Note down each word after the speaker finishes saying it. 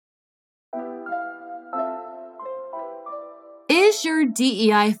Is your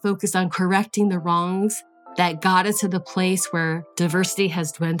DEI focused on correcting the wrongs that got us to the place where diversity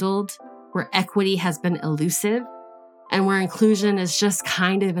has dwindled, where equity has been elusive, and where inclusion is just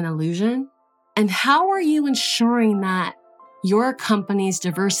kind of an illusion? And how are you ensuring that your company's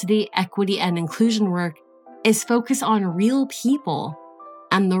diversity, equity, and inclusion work is focused on real people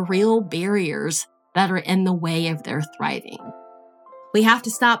and the real barriers that are in the way of their thriving? We have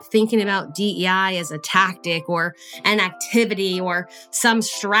to stop thinking about DEI as a tactic or an activity or some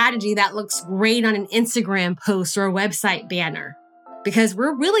strategy that looks great on an Instagram post or a website banner, because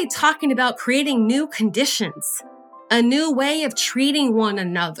we're really talking about creating new conditions, a new way of treating one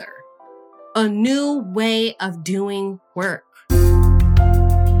another, a new way of doing work.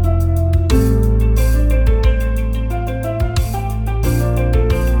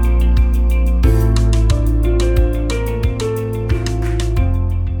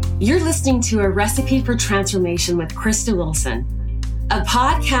 You're listening to A Recipe for Transformation with Krista Wilson, a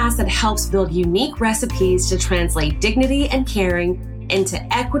podcast that helps build unique recipes to translate dignity and caring into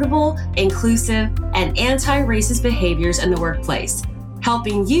equitable, inclusive, and anti-racist behaviors in the workplace,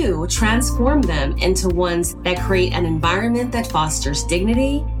 helping you transform them into ones that create an environment that fosters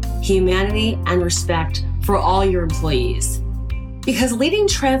dignity, humanity, and respect for all your employees. Because leading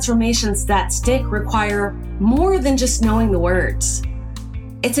transformations that stick require more than just knowing the words.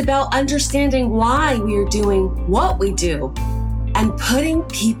 It's about understanding why we are doing what we do and putting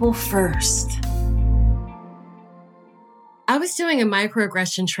people first. I was doing a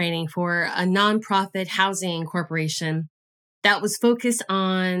microaggression training for a nonprofit housing corporation that was focused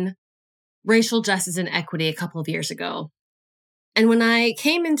on racial justice and equity a couple of years ago. And when I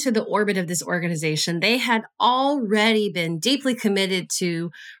came into the orbit of this organization, they had already been deeply committed to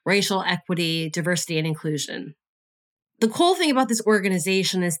racial equity, diversity, and inclusion. The cool thing about this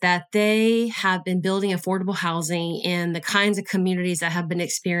organization is that they have been building affordable housing in the kinds of communities that have been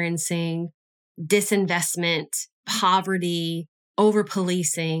experiencing disinvestment, poverty,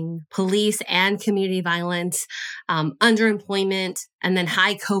 over-policing, police and community violence, underemployment, and then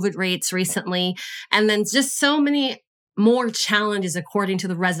high COVID rates recently, and then just so many more challenges according to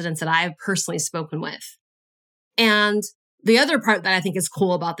the residents that I have personally spoken with. And the other part that I think is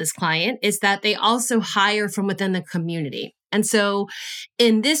cool about this client is that they also hire from within the community. And so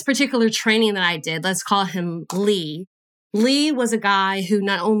in this particular training that I did, let's call him Lee. Lee was a guy who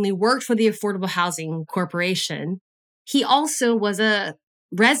not only worked for the Affordable Housing Corporation, he also was a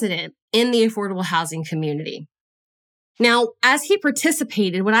resident in the affordable housing community. Now, as he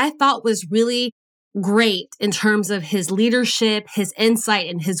participated, what I thought was really great in terms of his leadership, his insight,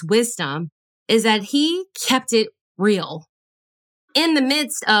 and his wisdom is that he kept it real. In the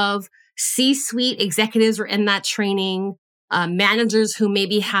midst of C-suite executives were in that training, managers who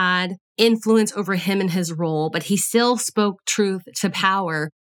maybe had influence over him in his role, but he still spoke truth to power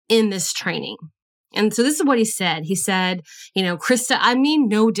in this training. And so this is what he said. He said, Krista, I mean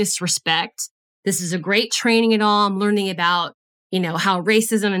no disrespect. This is a great training and all. I'm learning about, how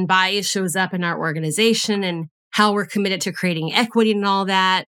racism and bias shows up in our organization and how we're committed to creating equity and all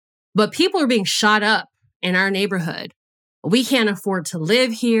that. But people are being shot up in our neighborhood. We can't afford to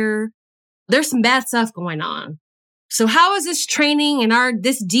live here. There's some bad stuff going on. So how is this training and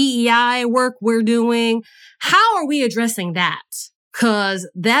this DEI work we're doing, how are we addressing that? Because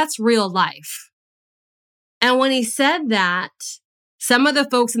that's real life. And when he said that, some of the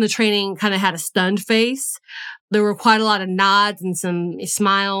folks in the training kind of had a stunned face. There were quite a lot of nods and some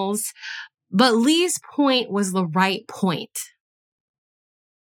smiles. But Lee's point was the right point.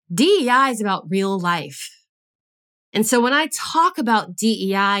 DEI is about real life. And so when I talk about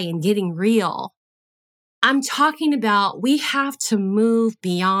DEI and getting real, I'm talking about we have to move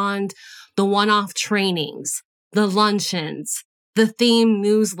beyond the one-off trainings, the luncheons, the theme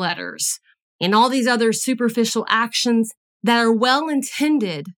newsletters, and all these other superficial actions that are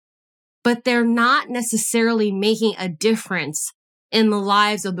well-intended, but they're not necessarily making a difference in the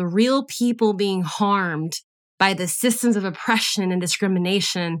lives of the real people being harmed by the systems of oppression and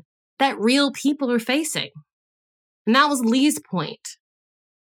discrimination that real people are facing. And that was Lee's point.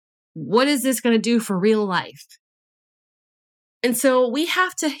 What is this going to do for real life? And so we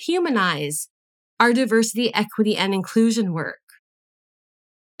have to humanize our diversity, equity, and inclusion work.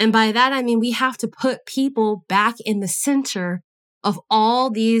 And by that, I mean we have to put people back in the center of all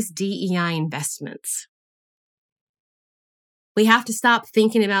these DEI investments. We have to stop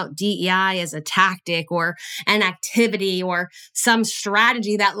thinking about DEI as a tactic or an activity or some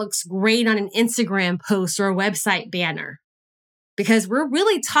strategy that looks great on an Instagram post or a website banner, because we're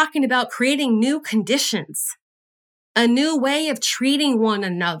really talking about creating new conditions, a new way of treating one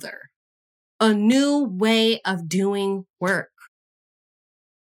another, a new way of doing work.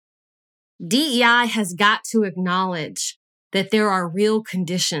 DEI has got to acknowledge that there are real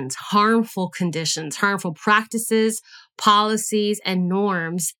conditions, harmful practices, policies, and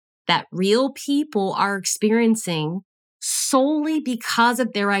norms that real people are experiencing solely because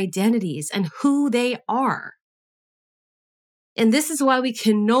of their identities and who they are. And this is why we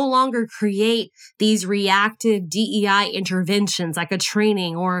can no longer create these reactive DEI interventions like a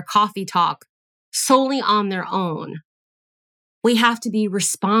training or a coffee talk solely on their own. We have to be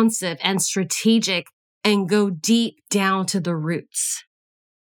responsive and strategic and go deep down to the roots.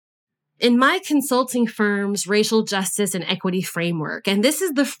 In my consulting firm's racial justice and equity framework, and this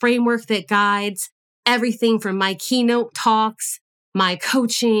is the framework that guides everything from my keynote talks, my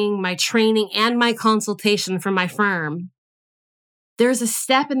coaching, my training, and my consultation for my firm, there's a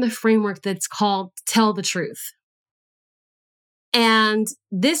step in the framework that's called tell the truth. And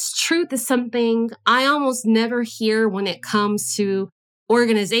this truth is something I almost never hear when it comes to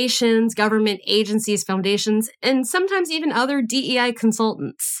organizations, government agencies, foundations, and sometimes even other DEI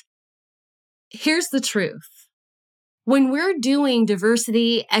consultants. Here's the truth. When we're doing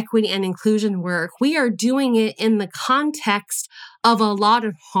diversity, equity, and inclusion work, we are doing it in the context of a lot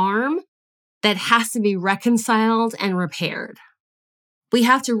of harm that has to be reconciled and repaired. We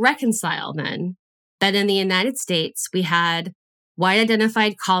have to reconcile then that in the United States, we had white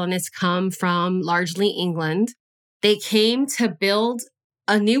identified colonists come from largely England. They came to build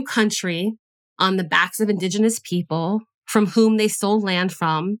a new country on the backs of indigenous people from whom they stole land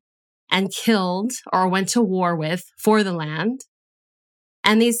from and killed or went to war with for the land.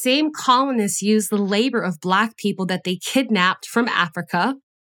 And these same colonists used the labor of Black people that they kidnapped from Africa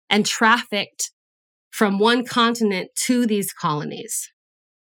and trafficked from one continent to these colonies.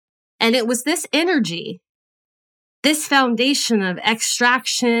 And it was this energy, this foundation of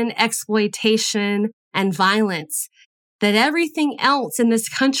extraction, exploitation, and violence that everything else in this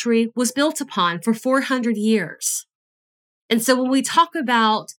country was built upon for 400 years. And so when we talk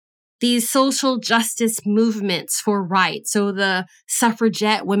about these social justice movements for rights, so the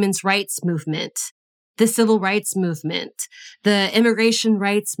suffragette women's rights movement, the civil rights movement, the immigration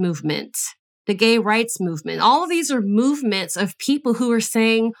rights movement, the gay rights movement, all of these are movements of people who are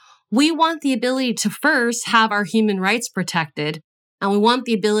saying, we want the ability to first have our human rights protected, and we want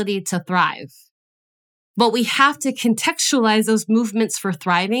the ability to thrive. But we have to contextualize those movements for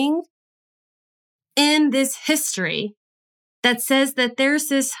thriving in this history that says that there's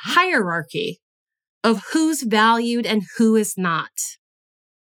this hierarchy of who's valued and who is not.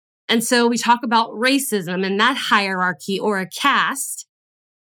 And so we talk about racism and that hierarchy or a caste.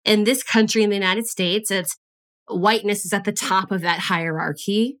 In this country, in the United States, it's whiteness is at the top of that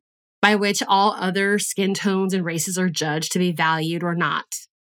hierarchy, by which all other skin tones and races are judged to be valued or not.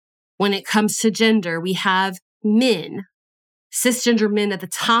 When it comes to gender, we have men, cisgender men at the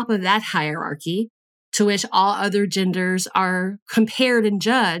top of that hierarchy, to which all other genders are compared and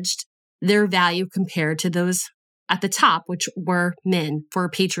judged, their value compared to those at the top, which were men for a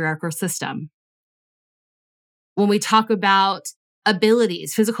patriarchal system. When we talk about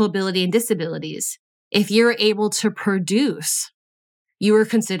abilities, physical ability and disabilities, if you're able to produce, you are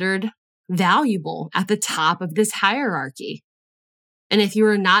considered valuable at the top of this hierarchy. And if you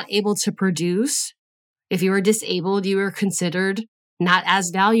are not able to produce, if you are disabled, you are considered not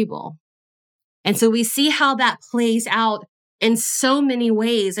as valuable. And so we see how that plays out in so many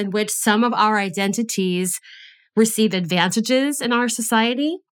ways in which some of our identities receive advantages in our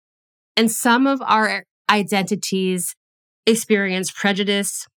society, and some of our identities experience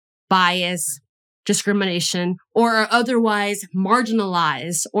prejudice, bias, discrimination, or are otherwise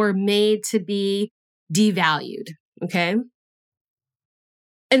marginalized or made to be devalued, okay?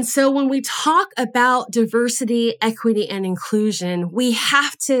 And so when we talk about diversity, equity, and inclusion, we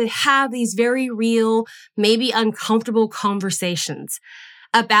have to have these very real, maybe uncomfortable conversations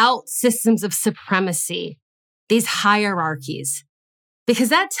about systems of supremacy, these hierarchies, because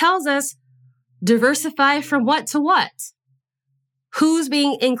that tells us diversify from what to what? Who's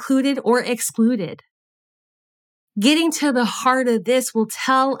being included or excluded? Getting to the heart of this will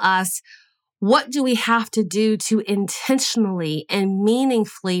tell us what do we have to do to intentionally and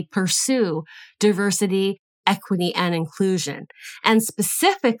meaningfully pursue diversity, equity, and inclusion. And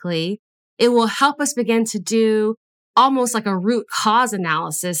specifically, it will help us begin to do almost like a root cause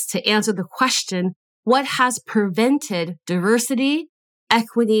analysis to answer the question, what has prevented diversity,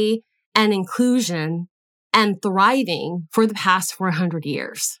 equity, and inclusion and thriving for the past 400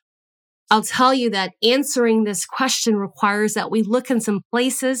 years? I'll tell you that answering this question requires that we look in some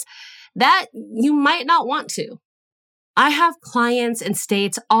places that you might not want to. I have clients in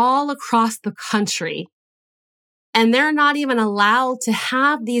states all across the country And they're not even allowed to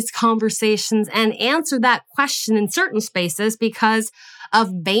have these conversations and answer that question in certain spaces because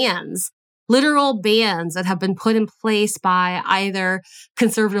of bans, literal bans that have been put in place by either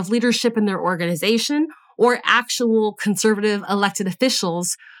conservative leadership in their organization or actual conservative elected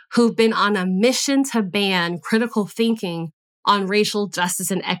officials who've been on a mission to ban critical thinking on racial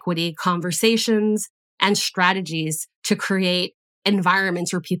justice and equity conversations and strategies to create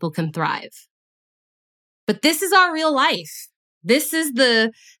environments where people can thrive. But this is our real life. This is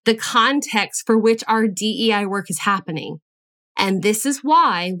the context for which our DEI work is happening. And this is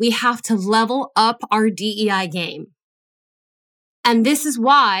why we have to level up our DEI game. And this is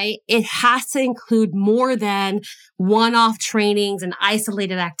why it has to include more than one-off trainings and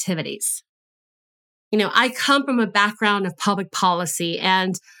isolated activities. I come from a background of public policy,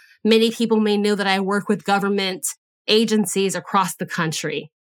 and many people may know that I work with government agencies across the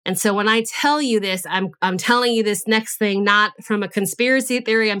country. And so when I tell you this, I'm telling you this next thing, not from a conspiracy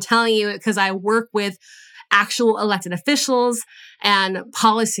theory. I'm telling you it because I work with actual elected officials and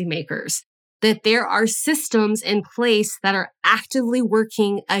policymakers, that there are systems in place that are actively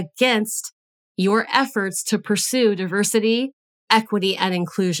working against your efforts to pursue diversity, equity, and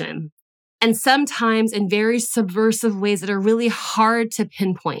inclusion. And sometimes in very subversive ways that are really hard to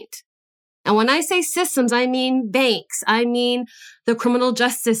pinpoint. And when I say systems, I mean banks. I mean the criminal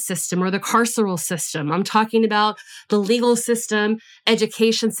justice system or the carceral system. I'm talking about the legal system,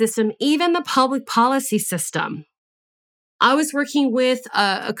 education system, even the public policy system. I was working with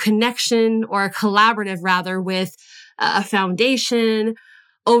a connection or a collaborative rather with a foundation,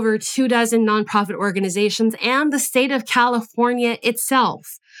 over 24 nonprofit organizations, and the state of California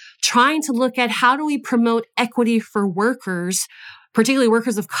itself, trying to look at how do we promote equity for workers, particularly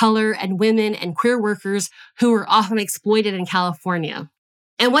workers of color and women and queer workers who are often exploited in California.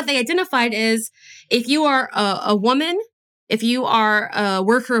 And what they identified is if you are a woman, if you are a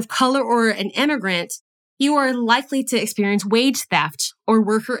worker of color or an immigrant, you are likely to experience wage theft or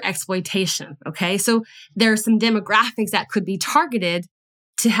worker exploitation. Okay, so there are some demographics that could be targeted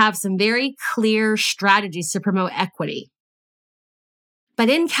to have some very clear strategies to promote equity. But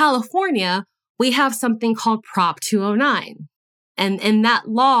in California, we have something called Prop 209. And in that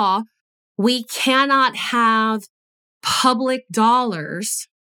law, we cannot have public dollars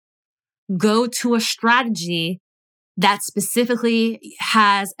go to a strategy that specifically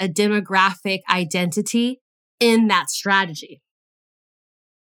has a demographic identity in that strategy.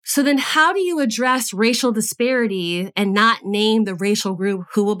 So then how do you address racial disparity and not name the racial group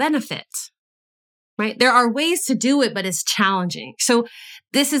who will benefit? Right? There are ways to do it, but it's challenging. So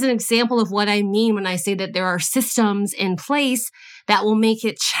this is an example of what I mean when I say that there are systems in place that will make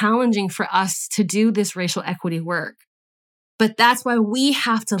it challenging for us to do this racial equity work. But that's why we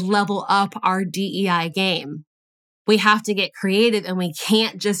have to level up our DEI game. We have to get creative, and we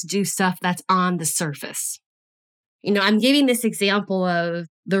can't just do stuff that's on the surface. I'm giving this example of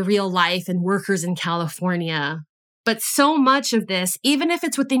the real life and workers in California, but so much of this, even if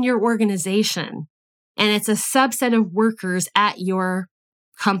it's within your organization and it's a subset of workers at your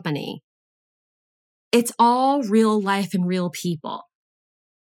company, it's all real life and real people.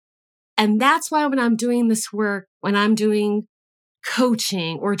 And that's why when I'm doing this work, when I'm doing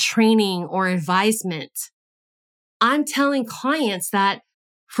coaching or training or advisement, I'm telling clients that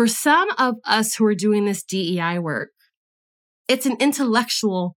for some of us who are doing this DEI work, it's an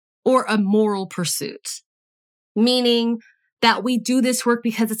intellectual or a moral pursuit, meaning that we do this work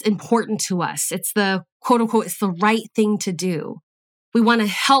because it's important to us. It's the quote unquote, it's the right thing to do. We want to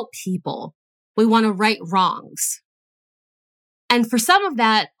help people. We want to right wrongs. And for some of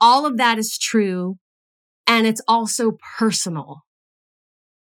that, all of that is true. And it's also personal.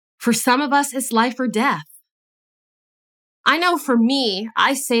 For some of us, it's life or death. I know for me,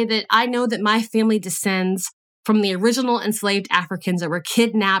 I say that I know that my family descends from the original enslaved Africans that were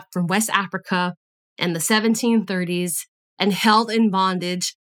kidnapped from West Africa in the 1730s and held in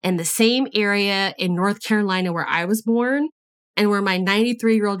bondage in the same area in North Carolina where I was born and where my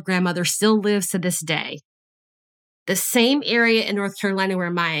 93-year-old grandmother still lives to this day. The same area in North Carolina where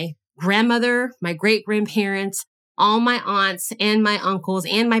my grandmother, my great-grandparents, all my aunts and my uncles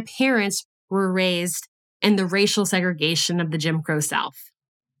and my parents were raised in the racial segregation of the Jim Crow South,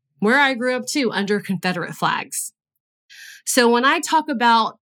 where I grew up too, under Confederate flags. So when I talk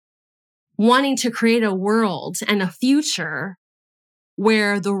about wanting to create a world and a future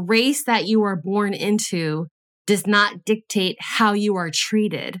where the race that you are born into does not dictate how you are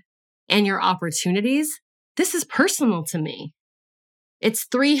treated and your opportunities, this is personal to me. It's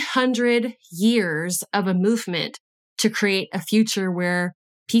 300 years of a movement to create a future where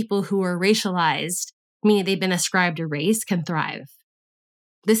people who are racialized meaning they've been ascribed a race, can thrive.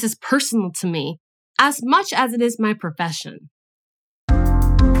 This is personal to me as much as it is my profession.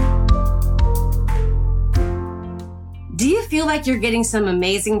 Do you feel like you're getting some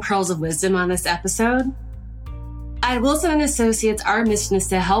amazing pearls of wisdom on this episode? At Wilson & Associates, our mission is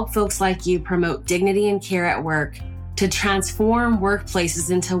to help folks like you promote dignity and care at work, to transform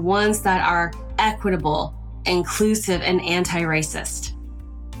workplaces into ones that are equitable, inclusive, and anti-racist.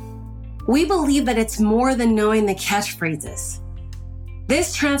 We believe that it's more than knowing the catchphrases.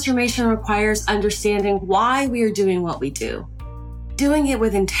 This transformation requires understanding why we are doing what we do, doing it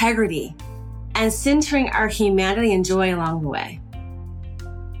with integrity, and centering our humanity and joy along the way.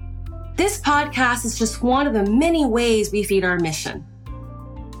 This podcast is just one of the many ways we feed our mission.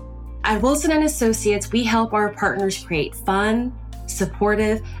 At Wilson & Associates, we help our partners create fun,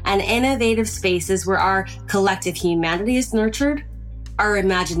 supportive, and innovative spaces where our collective humanity is nurtured, our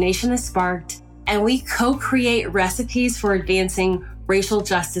imagination is sparked, and we co-create recipes for advancing racial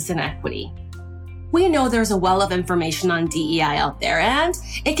justice and equity. We know there's a well of information on DEI out there, and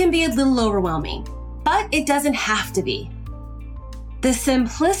it can be a little overwhelming, but it doesn't have to be. The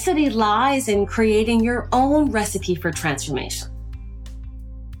simplicity lies in creating your own recipe for transformation.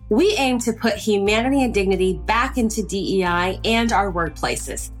 We aim to put humanity and dignity back into DEI and our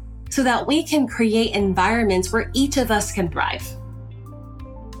workplaces so that we can create environments where each of us can thrive.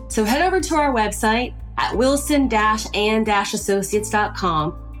 So head over to our website at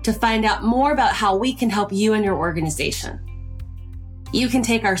wilson-and-associates.com to find out more about how we can help you and your organization. You can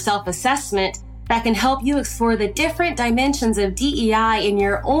take our self-assessment that can help you explore the different dimensions of DEI in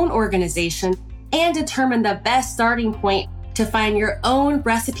your own organization and determine the best starting point to find your own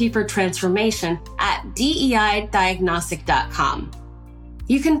recipe for transformation at DEIdiagnostic.com.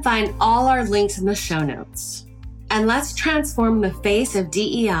 You can find all our links in the show notes. And let's transform the face of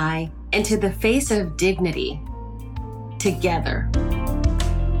DEI into the face of dignity together.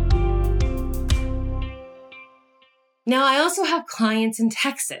 Now, I also have clients in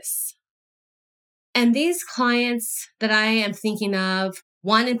Texas. And these clients that I am thinking of,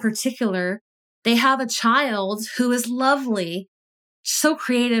 one in particular, they have a child who is lovely, so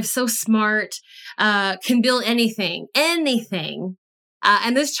creative, so smart, can build anything. And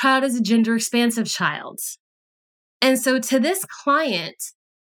this child is a gender expansive child. And so to this client,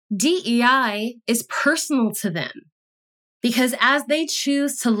 DEI is personal to them because as they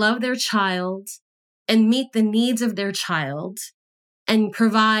choose to love their child and meet the needs of their child and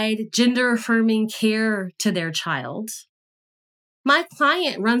provide gender-affirming care to their child, my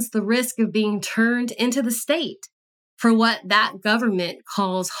client runs the risk of being turned into the state for what that government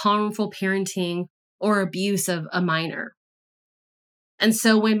calls harmful parenting or abuse of a minor. And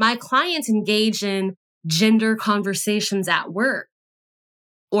so when my clients engage in gender conversations at work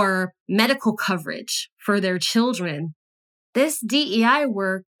or medical coverage for their children, this DEI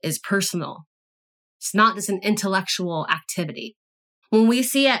work is personal. It's not just an intellectual activity. When we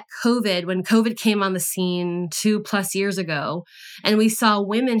see at COVID, when COVID came on the scene 2+ years ago, and we saw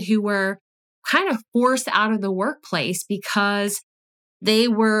women who were kind of forced out of the workplace because they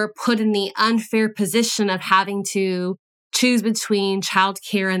were put in the unfair position of having to choose between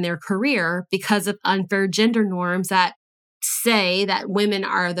childcare and their career because of unfair gender norms that say that women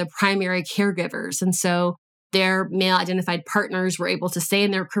are the primary caregivers. And so their male identified partners were able to stay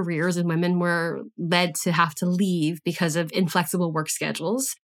in their careers and women were led to have to leave because of inflexible work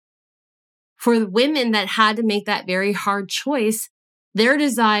schedules. For the women that had to make that very hard choice, their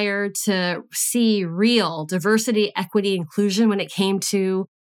desire to see real diversity, equity, inclusion when it came to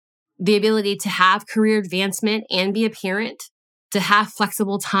the ability to have career advancement and be a parent, to have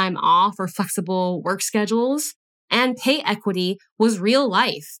flexible time off or flexible work schedules, and pay equity was real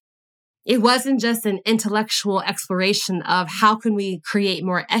life. It wasn't just an intellectual exploration of how can we create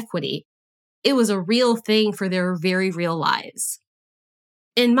more equity. It was a real thing for their very real lives.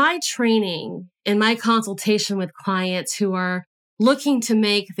 In my training, in my consultation with clients who are looking to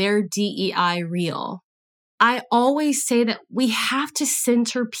make their DEI real, I always say that we have to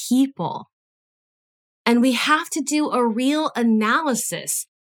center people and we have to do a real analysis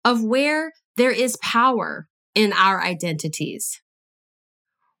of where there is power in our identities.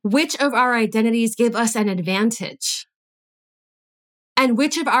 Which of our identities give us an advantage? And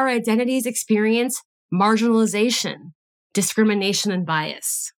which of our identities experience marginalization, discrimination, and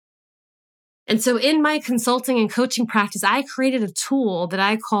bias? And so in my consulting and coaching practice, I created a tool that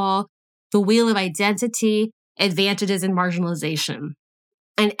I call the Wheel of Identity, Advantages, and Marginalization.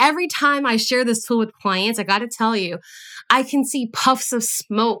 And every time I share this tool with clients, I got to tell you, I can see puffs of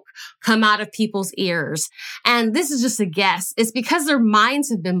smoke come out of people's ears. And this is just a guess. It's because their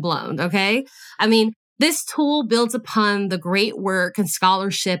minds have been blown, okay? I mean, This tool builds upon the great work and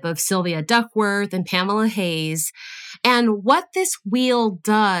scholarship of Sylvia Duckworth and Pamela Hayes. And what this wheel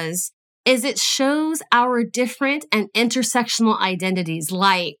does is it shows our different and intersectional identities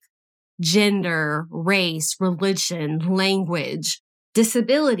like gender, race, religion, language,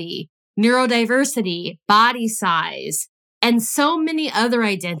 disability, neurodiversity, body size, and so many other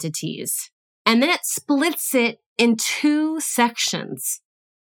identities. And then it splits it in two sections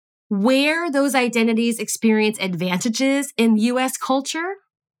where those identities experience advantages in U.S. culture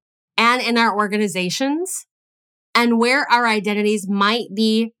and in our organizations, and where our identities might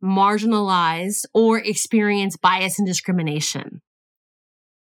be marginalized or experience bias and discrimination.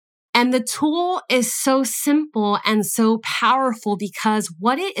 And the tool is so simple and so powerful because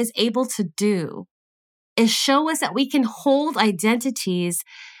what it is able to do is show us that we can hold identities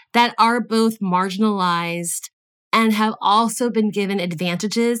that are both marginalized and have also been given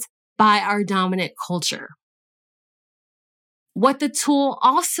advantages by our dominant culture. What the tool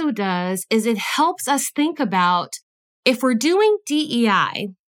also does is it helps us think about if we're doing DEI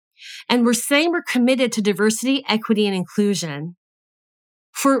and we're saying we're committed to diversity, equity, and inclusion,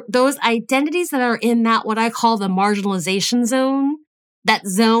 for those identities that are in that, what I call the marginalization zone, that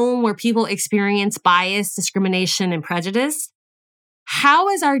zone where people experience bias, discrimination, and prejudice, how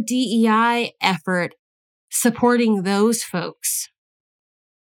is our DEI effort supporting those folks?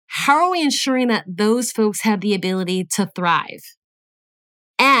 How are we ensuring that those folks have the ability to thrive?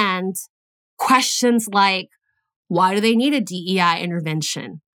 And questions like, why do they need a DEI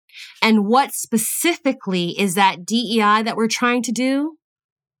intervention? And what specifically is that DEI that we're trying to do?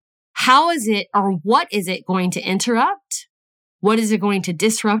 How is it or what is it going to interrupt? What is it going to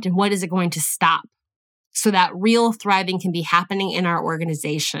disrupt? And what is it going to stop so that real thriving can be happening in our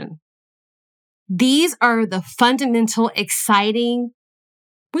organization? These are the fundamental, exciting,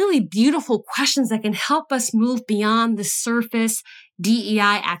 really beautiful questions that can help us move beyond the surface DEI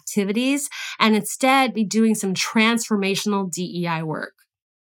activities and instead be doing some transformational DEI work.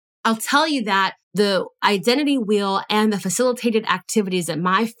 I'll tell you that the identity wheel and the facilitated activities that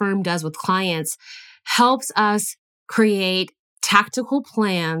my firm does with clients helps us create tactical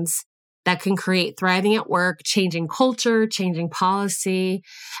plans that can create thriving at work, changing culture, changing policy,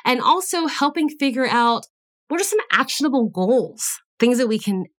 and also helping figure out what are some actionable goals, things that we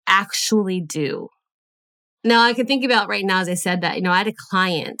can actually do. Now, I can think about right now, as I said that, I had a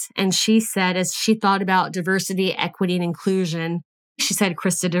client and she said, as she thought about diversity, equity, and inclusion, she said,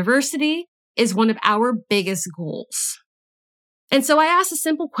 Krista, diversity is one of our biggest goals. And so I asked a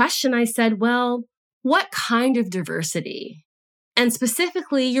simple question. I said, well, what kind of diversity? And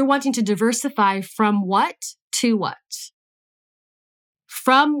specifically, you're wanting to diversify from what to what?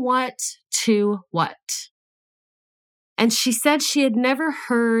 From what to what? And she said she had never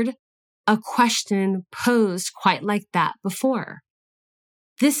heard a question posed quite like that before.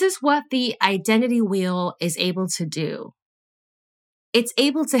 This is what the identity wheel is able to do. It's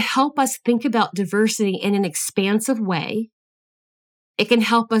able to help us think about diversity in an expansive way. It can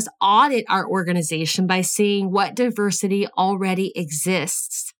help us audit our organization by seeing what diversity already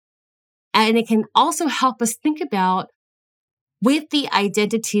exists. And it can also help us think about, with the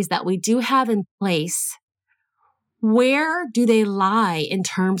identities that we do have in place, where do they lie in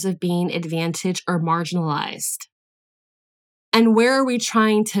terms of being advantaged or marginalized? And where are we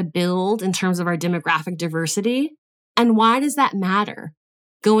trying to build in terms of our demographic diversity? And why does that matter?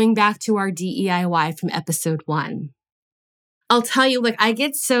 Going back to our DEIY from episode 1. I'll tell you, I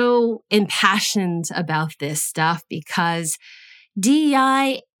get so impassioned about this stuff because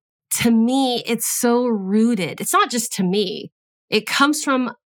DEI, to me, it's so rooted. It's not just to me. It comes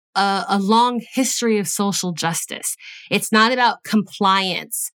from a long history of social justice. It's not about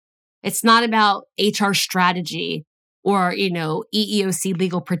compliance. It's not about HR strategy or, EEOC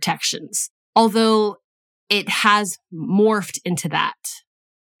legal protections, although it has morphed into that.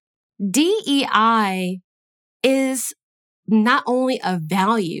 DEI is not only a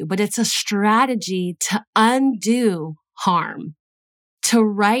value, but it's a strategy to undo harm, to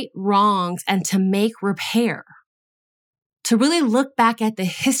right wrongs, and to make repair. To really look back at the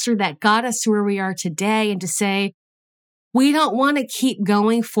history that got us to where we are today and to say, we don't want to keep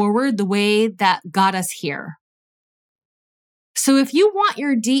going forward the way that got us here. So if you want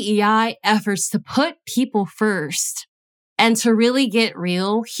your DEI efforts to put people first and to really get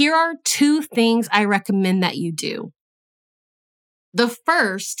real, here are 2 things I recommend that you do. The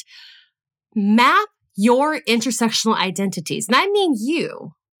first, map your intersectional identities. And I mean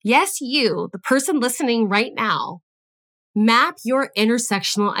you. Yes, you, the person listening right now. Map your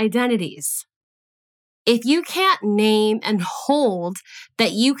intersectional identities. If you can't name and hold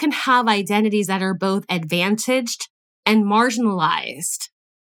that you can have identities that are both advantaged and marginalized,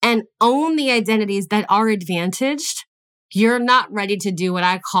 and own the identities that are advantaged, you're not ready to do what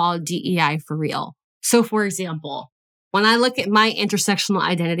I call DEI for real. So for example, when I look at my intersectional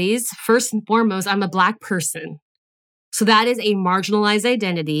identities, first and foremost, I'm a Black person. So that is a marginalized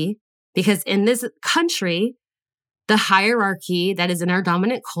identity because in this country, the hierarchy that is in our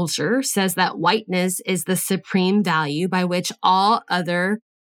dominant culture says that whiteness is the supreme value by which all other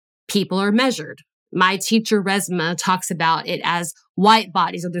people are measured. My teacher, Resma, talks about it as white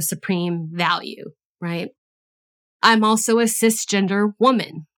bodies are the supreme value, right? I'm also a cisgender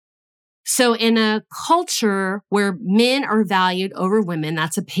woman. So in a culture where men are valued over women,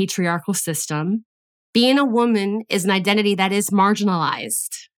 that's a patriarchal system, being a woman is an identity that is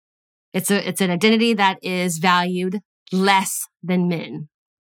marginalized. It's an identity that is valued less than men.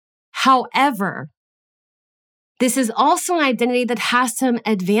 However, this is also an identity that has some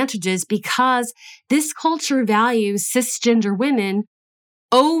advantages because this culture values cisgender women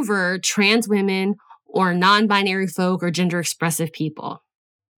over trans women or non-binary folk or gender expressive people.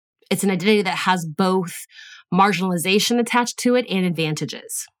 It's an identity that has both marginalization attached to it and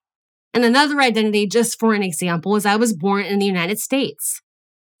advantages. And another identity, just for an example, is I was born in the United States.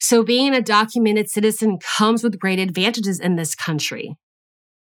 So being a documented citizen comes with great advantages in this country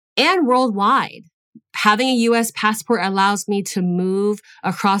and worldwide. Having a U.S. passport allows me to move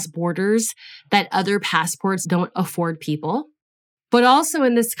across borders that other passports don't afford people. But also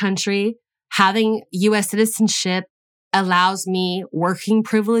in this country, having U.S. citizenship allows me working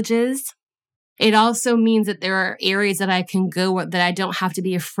privileges. It also means that there are areas that I can go that I don't have to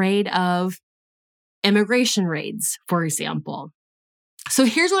be afraid of immigration raids, for example. So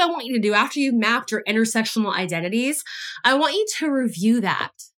here's what I want you to do. After you've mapped your intersectional identities, I want you to review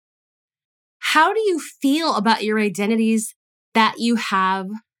that. How do you feel about your identities that you have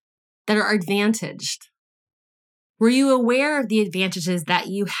that are advantaged? Were you aware of the advantages that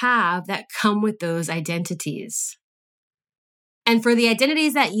you have that come with those identities? And for the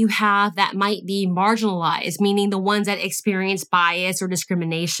identities that you have that might be marginalized, meaning the ones that experience bias or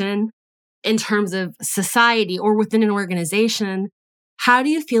discrimination in terms of society or within an organization, how do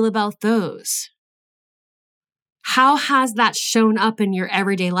you feel about those? How has that shown up in your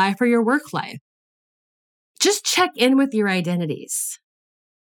everyday life or your work life? Just check in with your identities.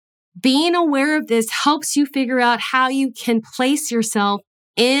 Being aware of this helps you figure out how you can place yourself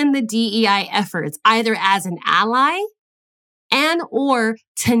in the DEI efforts, either as an ally and or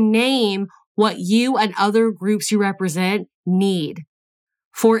to name what you and other groups you represent need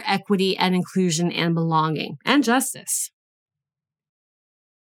for equity and inclusion and belonging and justice.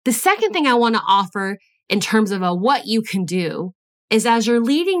 The second thing I want to offer in terms of what you can do is as you're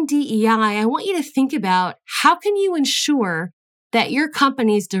leading DEI, I want you to think about how can you ensure that your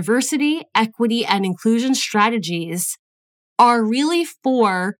company's diversity, equity, and inclusion strategies are really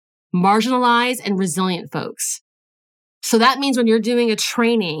for marginalized and resilient folks. So that means when you're doing a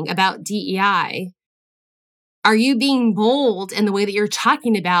training about DEI, are you being bold in the way that you're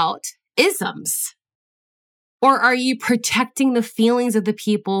talking about isms? Or are you protecting the feelings of the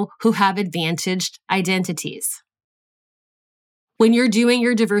people who have advantaged identities? When you're doing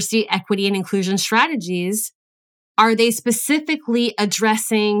your diversity, equity, and inclusion strategies, are they specifically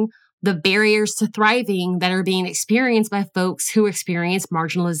addressing the barriers to thriving that are being experienced by folks who experience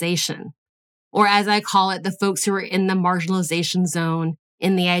marginalization? Or as I call it, the folks who are in the marginalization zone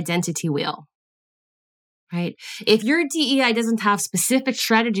in the identity wheel, right? If your DEI doesn't have specific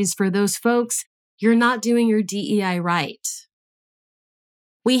strategies for those folks, you're not doing your DEI right.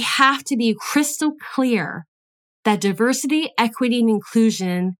 We have to be crystal clear that diversity, equity, and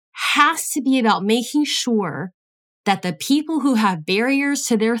inclusion has to be about making sure that the people who have barriers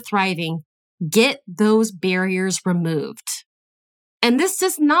to their thriving get those barriers removed. And this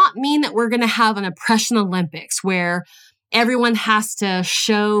does not mean that we're going to have an oppression Olympics where everyone has to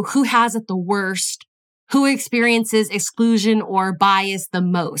show who has it the worst, who experiences exclusion or bias the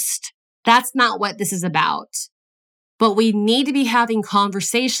most. That's not what this is about. But we need to be having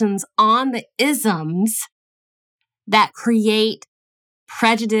conversations on the isms that create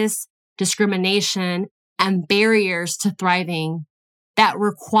prejudice, discrimination, and barriers to thriving that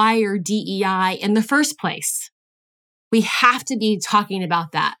require DEI in the first place. We have to be talking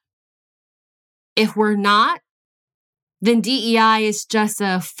about that. If we're not, then DEI is just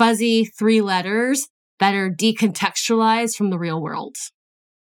a fuzzy 3 letters that are decontextualized from the real world.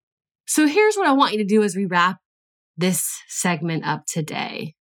 So here's what I want you to do as we wrap this segment up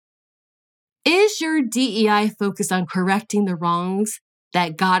today. Is your DEI focused on correcting the wrongs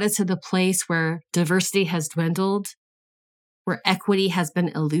that got us to the place where diversity has dwindled, where equity has been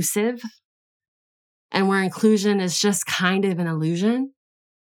elusive, and where inclusion is just kind of an illusion?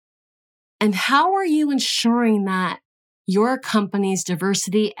 And how are you ensuring that your company's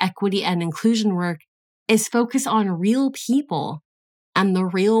diversity, equity, and inclusion work is focused on real people and the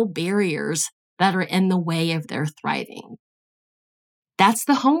real barriers that are in the way of their thriving? That's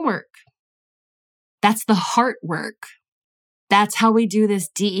the homework. That's the heart work. That's how we do this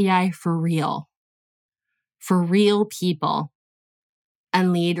DEI for real people,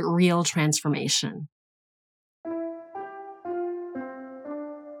 and lead real transformation.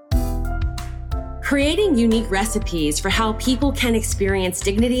 Creating unique recipes for how people can experience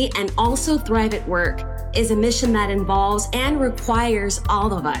dignity and also thrive at work is a mission that involves and requires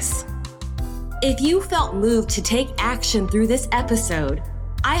all of us. If you felt moved to take action through this episode,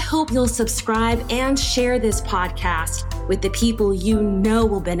 I hope you'll subscribe and share this podcast with the people you know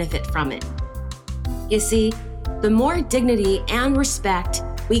will benefit from it. You see, the more dignity and respect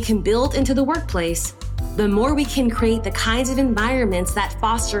we can build into the workplace, the more we can create the kinds of environments that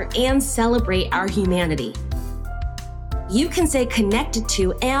foster and celebrate our humanity. You can stay connected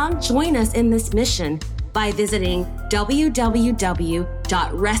to and join us in this mission by visiting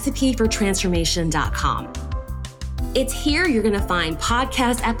www.recipefortransformation.com. It's here you're going to find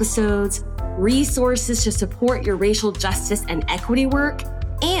podcast episodes, resources to support your racial justice and equity work,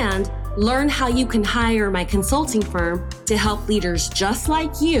 and learn how you can hire my consulting firm to help leaders just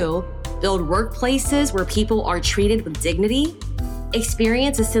like you build workplaces where people are treated with dignity,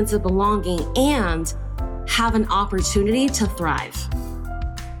 experience a sense of belonging, and have an opportunity to thrive.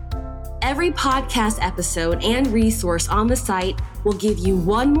 Every podcast episode and resource on the site will give you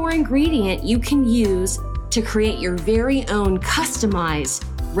one more ingredient you can use to create your very own customized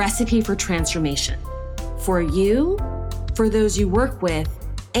recipe for transformation. For you, for those you work with,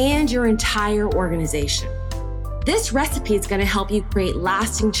 and your entire organization. This recipe is going to help you create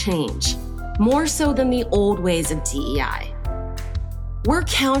lasting change, more so than the old ways of DEI. We're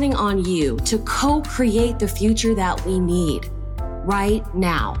counting on you to co-create the future that we need right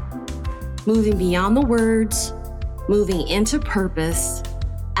now, moving beyond the words, moving into purpose,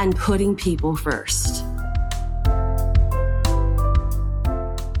 and putting people first.